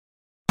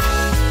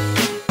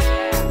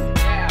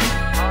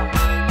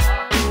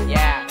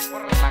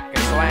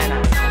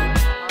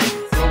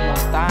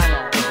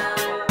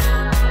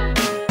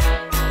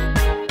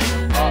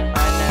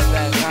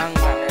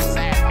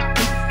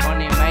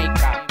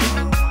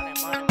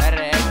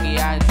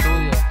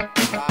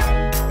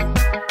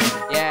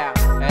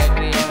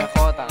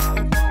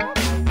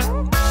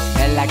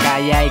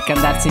que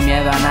andar sin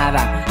miedo a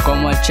nada,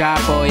 como el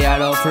Chapo y a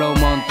los Flow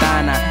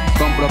Montana.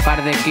 Compro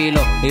par de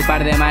kilos y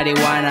par de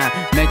marihuana.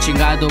 Me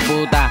chinga tu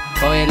puta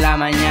hoy en la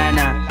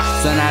mañana.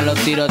 Suenan los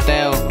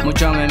tiroteos,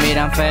 muchos me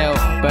miran feo,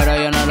 pero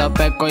yo no los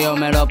pesco, yo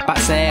me los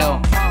paseo.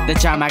 De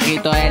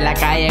chamaquito en la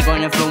calle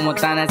con el Flow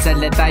Montana es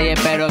el detalle,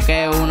 pero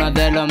que uno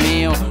de los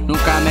míos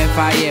nunca me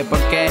falle,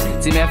 porque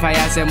si me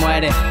falla se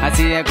muere.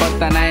 Así de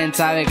corta nadie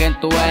sabe quién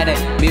tú eres.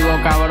 Vivo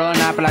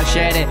cabrona,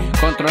 placeres,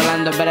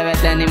 controlando en breve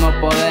tenemos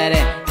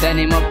poderes,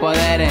 tenemos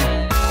poderes.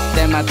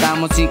 Te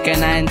matamos sin que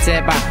nadie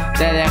sepa,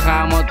 te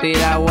dejamos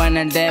tirado en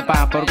el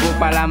depa, por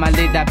culpa de la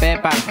maldita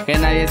pepa. Que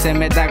nadie se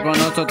meta con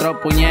nosotros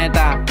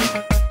puñeta,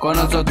 con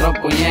nosotros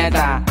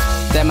puñeta.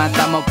 Te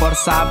matamos por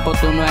sapo,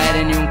 tú no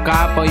eres ni un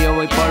capo. Yo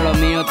voy por lo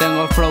mío,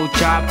 tengo flow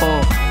chapo.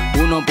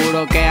 Uno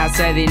puro que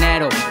hace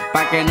dinero,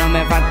 pa' que no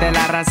me falte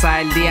la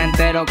raza el día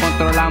entero.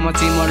 Controlamos,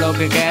 hicimos lo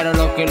que quiero,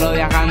 los kilos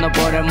viajando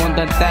por el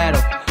mundo entero.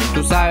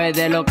 Tú sabes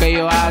de lo que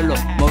yo hablo,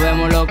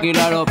 movemos los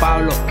kilos a los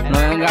Pablo. No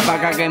venga pa'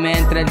 acá que me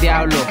entre el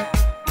diablo,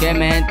 que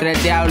me entre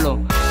el diablo.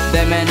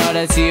 De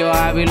menores y yo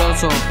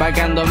habiloso,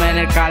 parqueándome en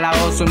el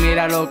calabozo.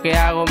 Mira lo que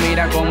hago,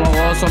 mira como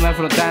gozo. Me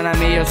frotan a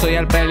mí, yo soy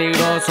el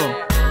peligroso,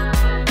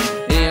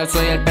 y yo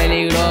soy el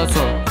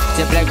peligroso.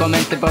 Siempre con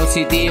mente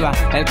positiva,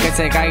 el que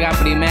se caiga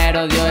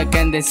primero, Dios es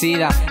quien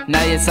decida.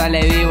 Nadie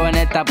sale vivo en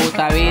esta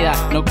puta vida,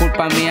 no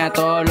culpa mía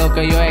todo lo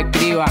que yo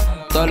escriba,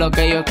 todo lo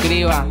que yo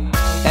escriba.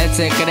 Él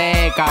se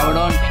cree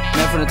cabrón,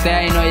 me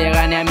frotea y no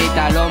llega ni a mi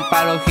talón.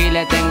 Pa' los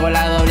giles tengo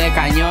la doble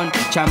cañón.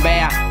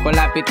 Chambea con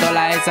la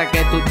pistola esa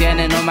que tú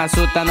tienes, no me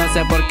asusta, no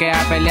sé por qué a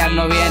pelear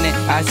no viene.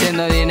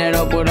 Haciendo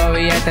dinero, puro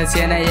billete,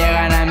 cienes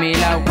llegan a mi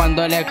lado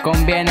cuando les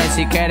conviene.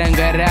 Si quieren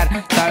guerrear,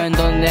 saben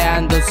dónde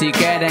ando. Si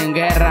quieren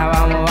guerra,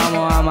 vamos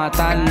a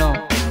matarnos.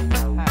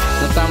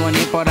 No estamos ni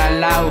por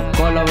al lado,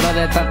 con los bros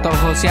de tanto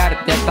josear,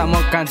 ya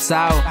estamos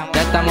cansados,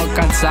 ya estamos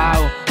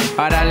cansados.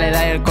 Ahora le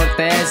da el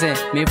corte ese,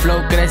 mi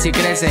flow crece y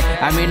crece.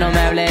 A mí no me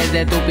hables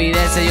de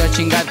estupideces, yo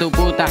chinga a tu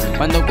puta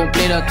cuando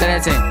cumplí los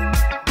 13.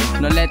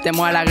 No le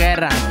temo a la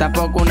guerra,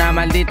 tampoco una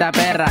maldita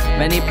perra.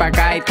 Vení pa'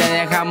 acá y te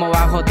dejamos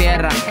bajo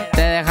tierra,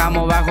 te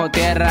dejamos bajo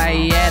tierra.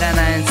 Y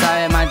nadie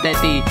sabe más de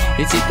ti.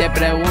 Y si te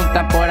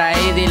preguntan por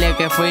ahí, dile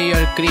que fui yo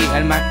el CRIS,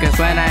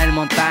 Elmasqkesuena, el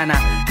Montana.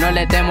 No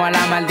le temo a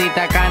la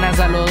maldita cana,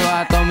 saludo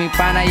a todos mis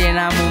panas.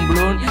 Llenamos un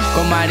blunt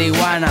con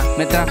marihuana,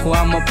 mientras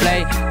jugamos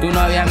play, tu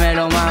novia me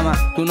lo mama,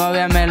 tu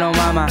novia me lo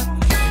mama.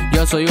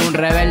 Yo soy un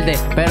rebelde,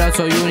 pero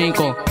soy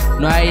único.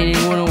 No hay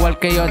ninguno igual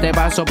que yo, te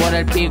paso por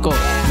el pico.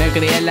 Me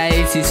crié en la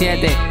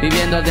 17,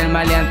 viviendo del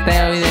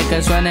maleanteo y de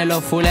que suenen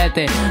los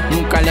fuletes.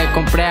 Nunca le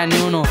compré a ni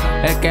uno,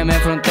 el que me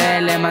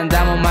frontee le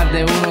mandamos más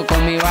de uno.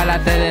 Con mi bala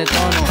te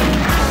detono,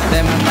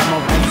 te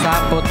mandamos por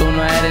sapo. Tú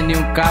no eres ni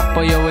un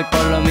capo, yo voy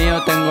por lo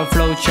mío, tengo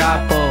flow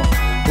chapo.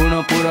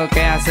 Uno puro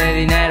que hace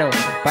dinero,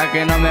 pa'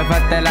 que no me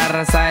falte la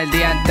raza el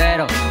día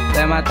entero.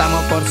 Te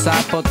matamos por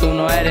sapo, tú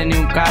no eres ni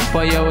un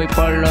capo. Yo voy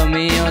por lo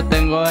mío,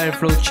 tengo el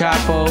flow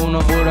chapo. Uno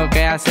puro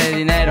que hace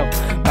dinero,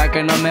 pa'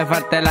 que no me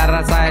falte la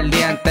raza el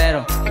día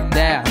entero.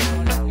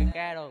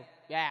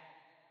 Yeah.